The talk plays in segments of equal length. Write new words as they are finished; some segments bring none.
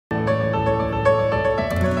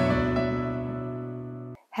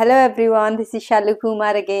Hello everyone, this is Shalu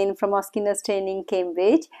Kumar again from OSCE Nurse Training,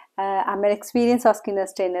 Cambridge. I'm an experienced OSCE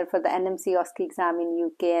Nurse trainer for the NMC OSCE exam in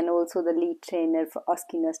UK and also the lead trainer for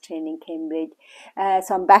OSCE Nurse Training, Cambridge.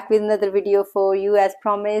 So I'm back with another video for you as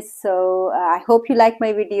promised. So I hope you like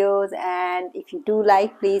my videos, and if you do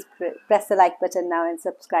like, please press the like button now and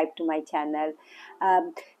subscribe to my channel.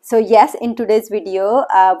 So yes, in today's video,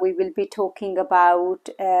 we will be talking about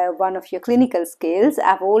one of your clinical skills.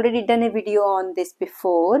 I've already done a video on this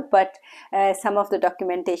before, but some of the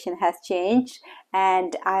documentation has changed,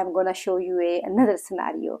 and I'm going to show you another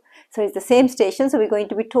scenario. So it's the same station, so we're going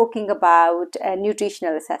to be talking about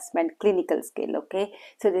nutritional assessment, clinical skill, okay?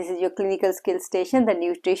 So this is your clinical skill station, the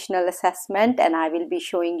nutritional assessment, and I will be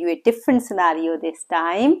showing you a different scenario this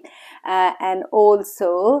time, and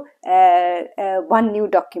also one new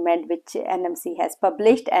document which NMC has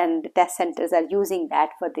published, and test centers are using that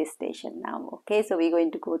for this station now, okay? So we're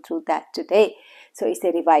going to go through that today. So it's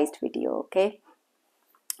a revised video, okay?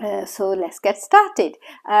 So let's get started.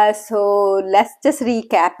 So let's just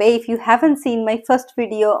recap. If you haven't seen my first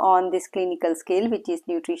video on this clinical skill, which is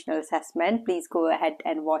nutritional assessment, please go ahead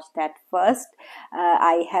and watch that first.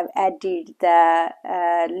 I have added the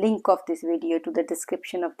link of this video to the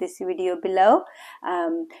description of this video below.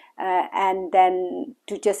 And then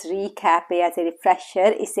to just recap as a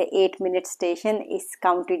refresher, it's a 8-minute station. It's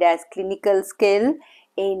counted as clinical skill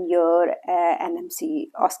in your NMC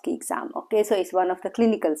OSCE exam, okay? So it's one of the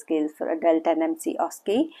clinical skills for adult NMC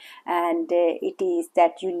OSCE, and it is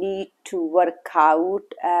that you need to work out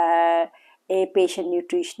a patient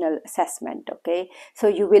nutritional assessment, okay? So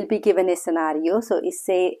you will be given a scenario. So it's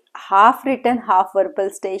a half written, half verbal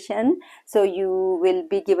station. So you will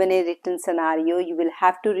be given a written scenario. You will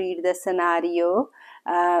have to read the scenario,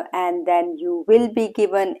 and then you will be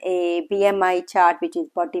given a BMI chart, which is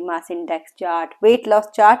body mass index chart, weight loss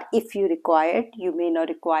chart if you require it. You may not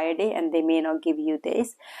require it, and they may not give you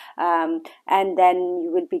this, and then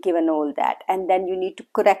you will be given all that, and then you need to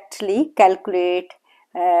correctly calculate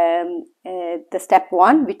the step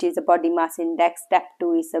 1, which is a body mass index, step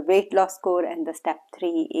 2 is a weight loss score, and the step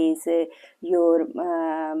 3 is your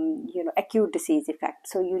acute disease effect.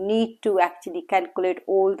 So you need to actually calculate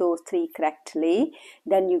all those 3 correctly.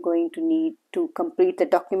 Then you're going to need to complete the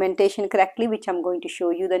documentation correctly, which I'm going to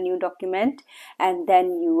show you the new document, and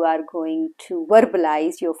then you are going to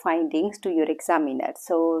verbalize your findings to your examiner.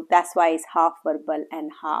 So that's why it's half verbal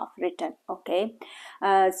and half written, okay?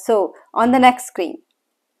 So on the next screen,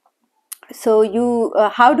 so you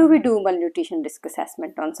how do we do malnutrition risk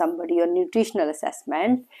assessment on somebody, or nutritional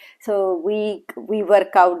assessment? So we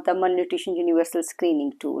work out the malnutrition universal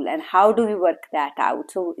screening tool. And how do we work that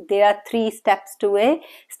out? So there are 3 steps to it.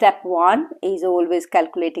 Step 1 is always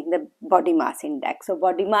calculating the body mass index. So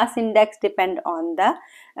body mass index depend on the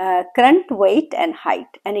current weight and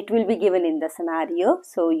height, and it will be given in the scenario.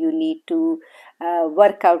 So you need to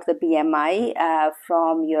work out the BMI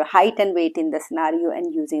from your height and weight in the scenario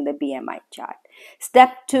and using the BMI chart.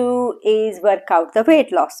 Step 2 is work out the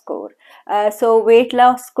weight loss score. So weight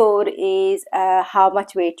loss score is how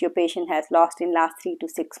much weight your patient has lost in last 3 to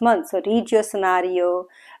 6 months. So read your scenario.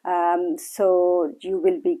 So you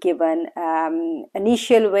will be given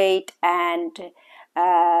initial weight and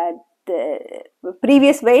the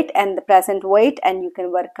previous weight and the present weight, and you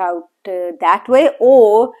can work out that way,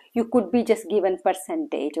 or you could be just given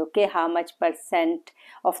percentage, okay, how much percent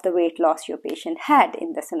of the weight loss your patient had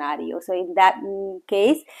in the scenario. So in that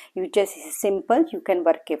case, you just simple, you can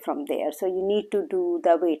work it from there. So you need to do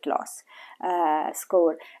the weight loss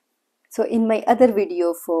score. So in my other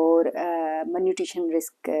video for malnutrition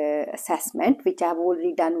risk assessment, which I've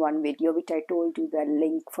already done one video, which I told you the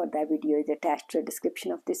link for that video is attached to the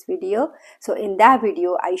description of this video. So in that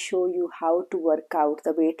video, I show you how to work out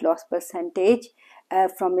the weight loss percentage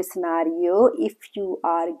from a scenario if you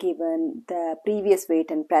are given the previous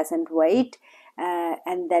weight and present weight.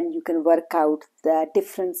 And then you can work out the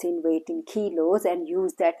difference in weight in kilos and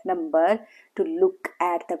use that number to look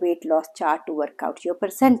at the weight loss chart to work out your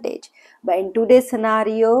percentage. But in today's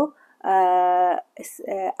scenario, I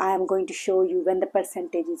am going to show you when the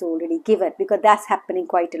percentage is already given, because that's happening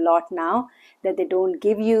quite a lot now, that they don't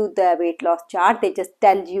give you the weight loss chart, they just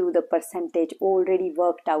tell you the percentage already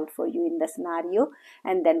worked out for you in the scenario,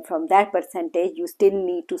 and then from that percentage you still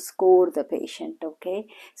need to score the patient, okay?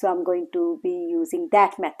 So I'm going to be using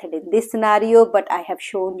that method in this scenario, but I have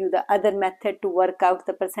shown you the other method to work out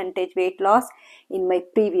the percentage weight loss in my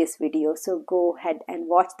previous video. So go ahead and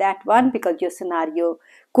watch that one, because your scenario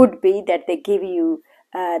could be that they give you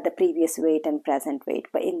the previous weight and present weight.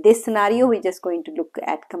 But in this scenario, we're just going to look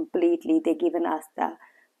at completely, they've given us the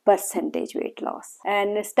percentage weight loss.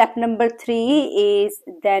 And step number 3 is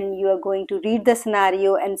then you are going to read the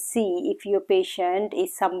scenario and see if your patient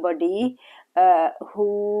is somebody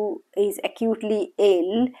who is acutely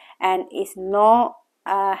ill and is not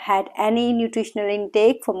had any nutritional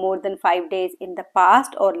intake for more than 5 days in the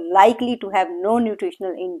past, or likely to have no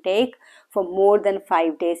nutritional intake for more than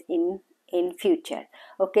 5 days in future.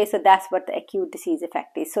 Okay, so that's what the acute disease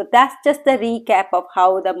effect is. So that's just the recap of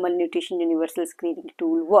how the malnutrition universal screening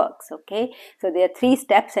tool works. Okay, so there are 3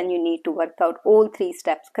 steps and you need to work out all 3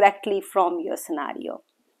 steps correctly from your scenario.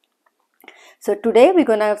 So today we're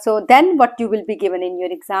gonna, so then what you will be given in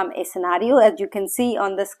your exam a scenario. As you can see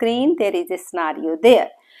on the screen, there is a scenario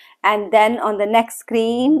there. And then on the next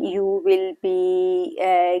screen you will be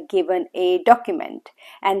given a document,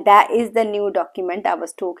 and that is the new document I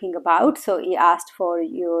was talking about. So he asked for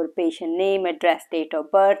your patient name, address, date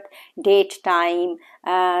of birth, date, time,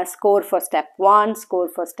 score for step 1, score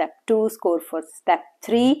for step 2, score for step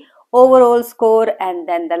 3, overall score, and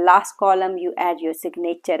then the last column you add your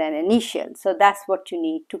signature and initial. So that's what you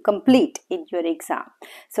need to complete in your exam.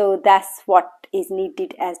 So that's what is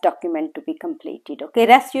needed as document to be completed. Okay,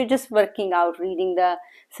 rest you're just working out, reading the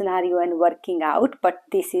scenario and working out, but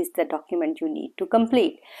this is the document you need to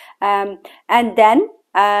complete. And then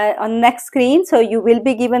on next screen, so you will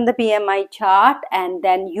be given the BMI chart, and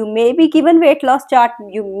then you may be given weight loss chart,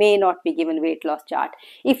 you may not be given weight loss chart.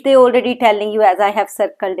 If they already telling you, as I have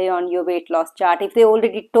circled on your weight loss chart, if they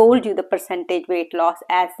already told you the percentage weight loss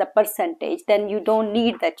as the percentage, then you don't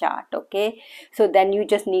need the chart. Okay, so then you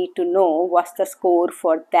just need to know what's the score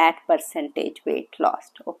for that percentage weight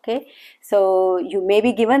loss. Okay, so you may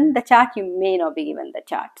be given the chart, you may not be given the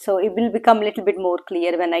chart. So it will become a little bit more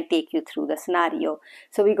clear when I take you through the scenario.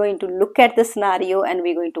 So we're going to look at the scenario and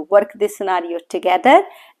we're going to work this scenario together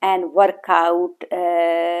and work out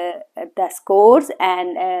the scores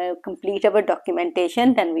and complete our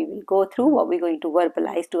documentation. Then we will go through what we're going to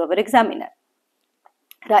verbalize to our examiner.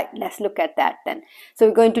 Right, let's look at that then. So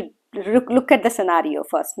we're going to look at the scenario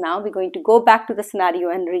first. Now we're going to go back to the scenario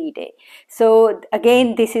and read it. So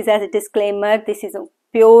again, this is as a disclaimer, this is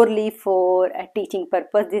purely for a teaching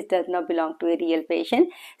purpose. This does not belong to a real patient.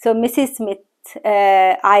 So Mrs. Smith,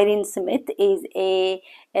 Irene Smith, is a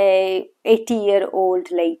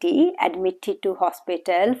 80-year-old lady admitted to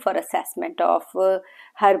hospital for assessment of her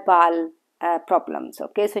bowel problems.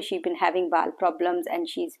 Okay, so she's been having bowel problems and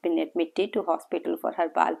she's been admitted to hospital for her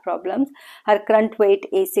bowel problems. Her current weight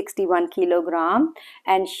is 61 kilogram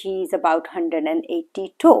and she's about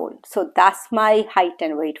 180 tall. So that's my height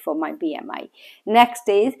and weight for my BMI. Next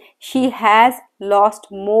is she has lost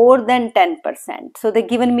more than 10%. So they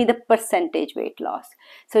given me the percentage weight loss.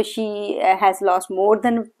 So she has lost more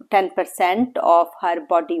than 10% of her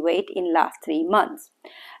body weight in last 3 months.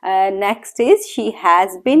 Next is she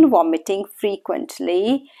has been vomiting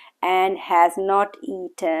frequently and has not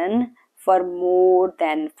eaten for more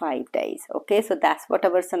than 5 days. Okay, so that's what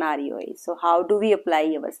our scenario is. So how do we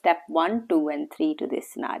apply our step 1, 2 and 3 to this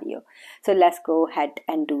scenario? So let's go ahead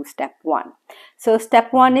and do step 1. So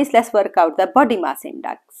step 1 is, let's work out the body mass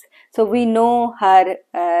index. So we know her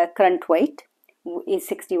current weight is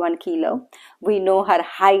 61 kilo. We know her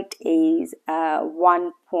height is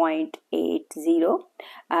 1.80.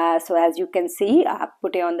 So as you can see, I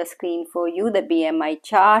put it on the screen for you, the BMI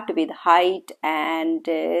chart with height and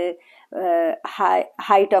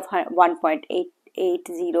height of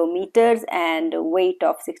 1.80 meters and weight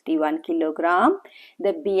of 61 kilogram.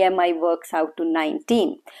 The BMI works out to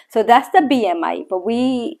 19. So that's the BMI, but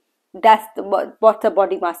that's what the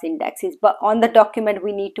body mass index is, but on the document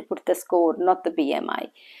we need to put the score, not the BMI.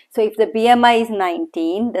 So if the BMI is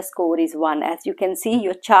 19, the score is 1. As you can see,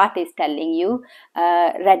 your chart is telling you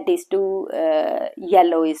red is 2,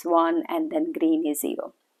 yellow is 1, and then green is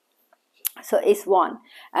 0. So it's 1.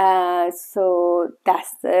 So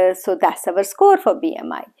that's our score for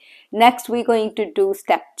BMI. Next we're going to do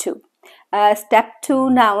step 2. Step 2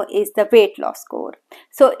 now is the weight loss score.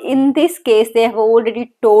 So in this case, they have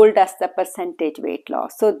already told us the percentage weight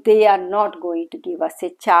loss. So they are not going to give us a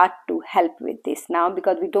chart to help with this now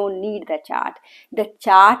because we don't need the chart. The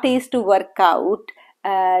chart is to work out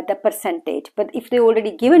the percentage. But if they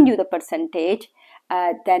already given you the percentage,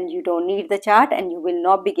 then you don't need the chart and you will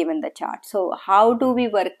not be given the chart. So how do we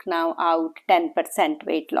work now out 10%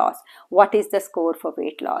 weight loss? What is the score for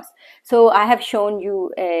weight loss? So I have shown you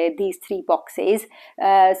these 3 boxes.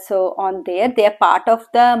 So on there, they are part of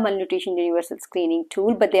the Malnutrition Universal Screening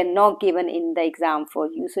Tool, but they are not given in the exam for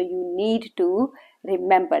you. So you need to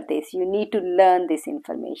remember this. You need to learn this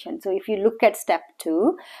information. So if you look at step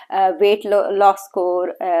 2, weight loss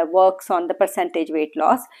score works on the percentage weight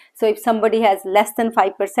loss. So if somebody has less than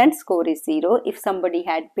 5%, score is 0. If somebody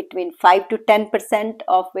had between 5 to 10%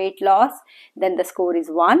 of weight loss, then the score is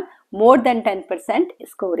 1. More than 10%,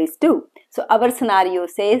 score is 2. So our scenario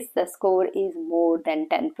says the score is more than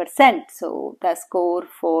 10%. So the score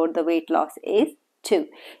for the weight loss is 2.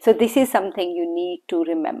 So this is something you need to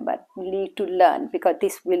remember, you need to learn, because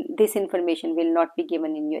this information will not be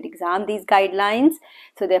given in your exam, these guidelines.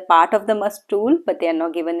 So they're part of the must tool, but they are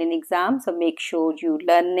not given in exam. So make sure you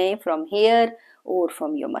learn it from here or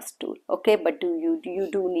from your must tool, okay? But you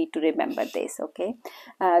do need to remember this, okay?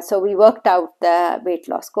 So we worked out the weight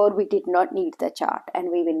loss score. We did not need the chart,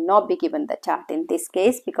 and we will not be given the chart in this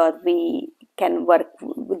case, because we can work,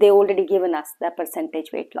 they already given us the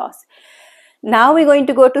percentage weight loss. Now we're going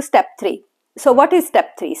to go to step 3. So what is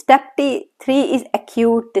step 3? Step 3 is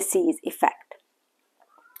acute disease effect.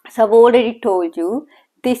 So I've already told you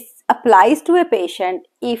this applies to a patient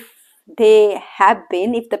if the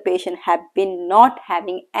patient have been not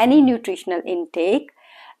having any nutritional intake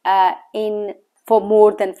for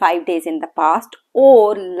more than 5 days in the past,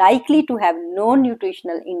 or likely to have no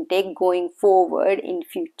nutritional intake going forward in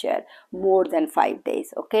future more than 5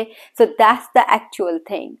 days, okay? So that's the actual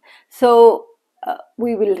thing. So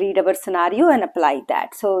we will read our scenario and apply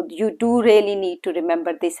that. So you do really need to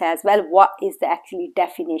remember this as well. What is the actually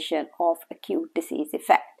definition of acute disease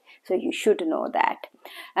effect? So you should know that.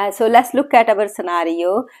 So let's look at our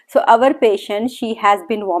scenario. So our patient, she has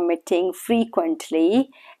been vomiting frequently,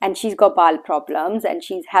 and she's got bowel problems, and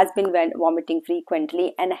she has been vomiting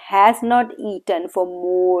frequently and has not eaten for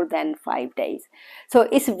more than 5 days. So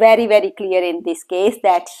it's very, very clear in this case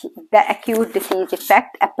that the acute disease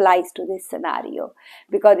effect applies to this scenario,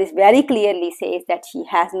 because it very clearly says that she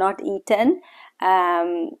has not eaten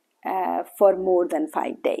for more than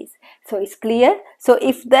 5 days. So it's clear. So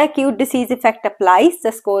if the acute disease effect applies,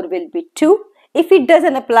 the score will be 2. If it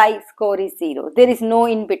doesn't apply, score is 0. There is no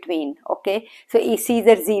in between, okay? So it's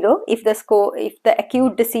either 0. If the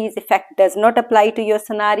acute disease effect does not apply to your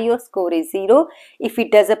scenario, score is 0. If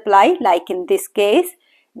it does apply, like in this case,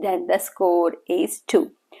 then the score is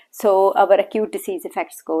 2. So our acute disease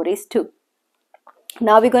effect score is 2.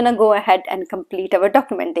 Now we're going to go ahead and complete our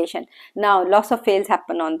documentation. Now lots of fails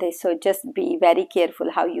happen on this, so just be very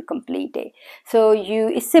careful how you complete it. So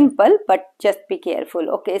it's simple, but just be careful,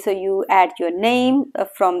 okay? So you add your name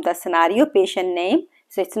from the scenario, patient name.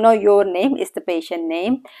 So it's not your name, it's the patient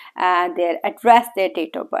name, their address, their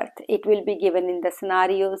date of birth. It will be given in the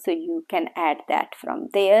scenario, so you can add that from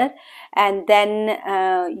there. And then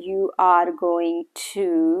you are going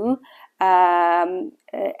to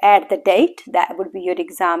add the date, that would be your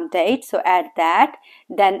exam date. So add that,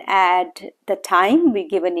 then add the time we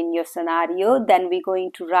given in your scenario. Then we're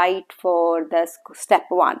going to write for the step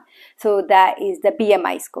 1. So that is the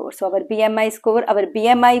BMI score. So our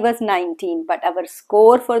BMI was 19, but our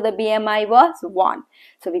score for the BMI was 1.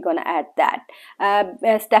 So we're going to add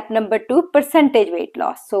that. Step number 2, percentage weight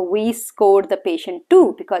loss. So we scored the patient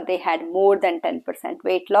 2 because they had more than 10%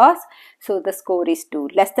 weight loss. So the score is 2.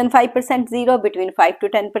 Less than 5%, 0. Between 5 to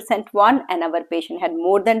 10%, 1. And our patient had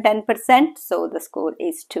more than 10%. So the score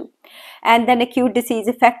is 2. And then acute disease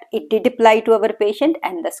effect, it did apply to our patient,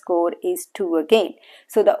 and the score is 2 again.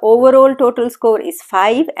 So the overall total score is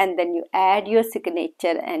 5, and then you add your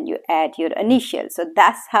signature and you add your initial. So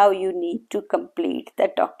that's how you need to complete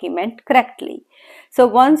the document correctly. So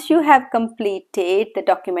once you have completed the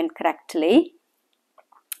document correctly,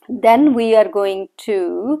 then we are going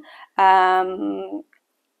to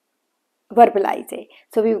verbalize it.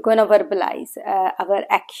 So we're going to verbalize our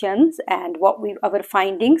actions and our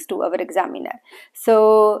findings to our examiner.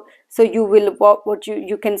 So you will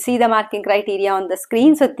you can see the marking criteria on the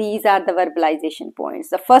screen. So these are the verbalization points.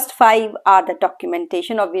 The first 5 are the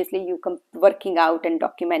documentation. Obviously you working out and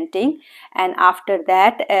documenting, and after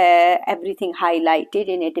that everything highlighted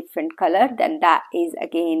in a different color, then that is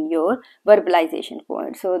again your verbalization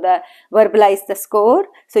point. So the verbalize the score.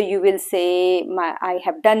 So you will say, I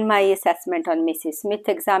have done my assessment on Mrs. Smith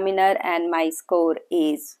examiner, and my score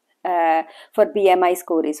is for BMI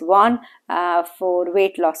score is 1, for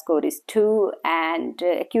weight loss score is 2, and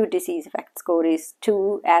acute disease effect score is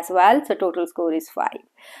 2 as well. So total score is 5.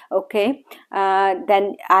 Okay,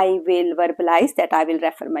 then I will verbalize that I will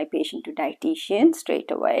refer my patient to dietitian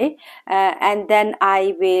straight away, and then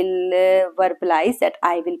I will verbalize that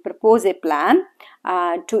I will propose a plan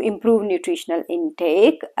to improve nutritional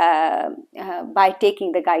intake by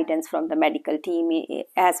taking the guidance from the medical team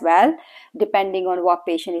as well, depending on what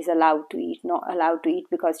patient is allowed to eat, not allowed to eat,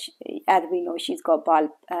 because as we know, she's got bowel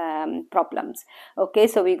problems. Okay,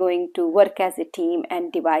 so we're going to work as a team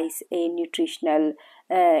and devise a nutritional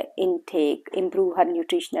intake, improve her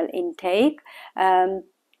nutritional intake.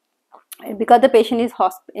 Because the patient is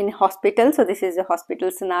in hospital, so this is a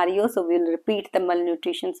hospital scenario, so we'll repeat the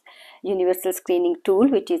malnutrition universal screening tool,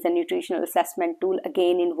 which is a nutritional assessment tool,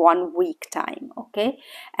 again in 1 week time. Okay,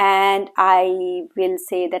 and I will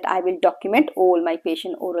say that I will document all my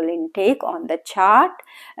patient oral intake on the chart.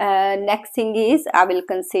 Next thing is I will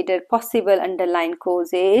consider possible underlying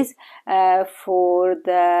causes for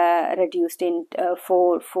the reduced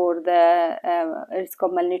for the risk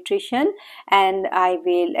of malnutrition, and I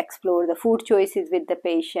will explore the food choices with the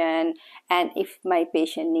patient, and if my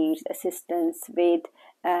patient needs assistance with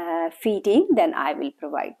feeding, then I will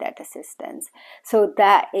provide that assistance. So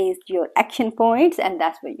that is your action points, and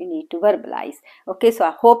that's what you need to verbalize. Okay, so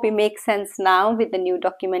I hope it makes sense now with the new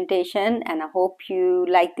documentation, and I hope you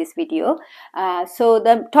like this video. So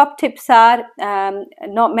the top tips are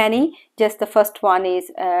not many, just the first one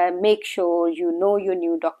is make sure you know your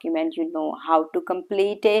new document, you know how to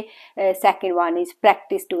complete it. Second one is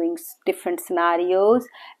practice doing different scenarios,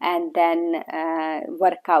 and then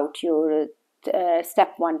work out your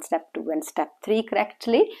step 1, step 2 and step 3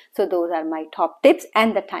 correctly. So those are my top tips,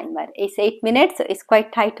 and the timer is 8 minutes, so it's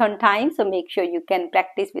quite tight on time, so make sure you can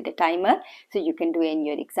practice with the timer so you can do it in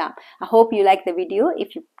your exam. I hope you like the video.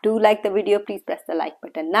 If you do like the video, please press the like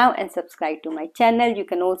button now and subscribe to my channel. You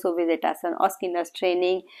can also visit us on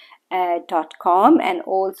OSCENursetraining.com, and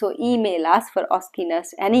also email us for OSCE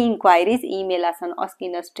Nurse. Any inquiries, email us on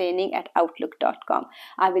OSCENursetraining@outlook.com.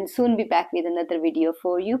 I will soon be back with another video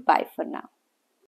for you. Bye for now.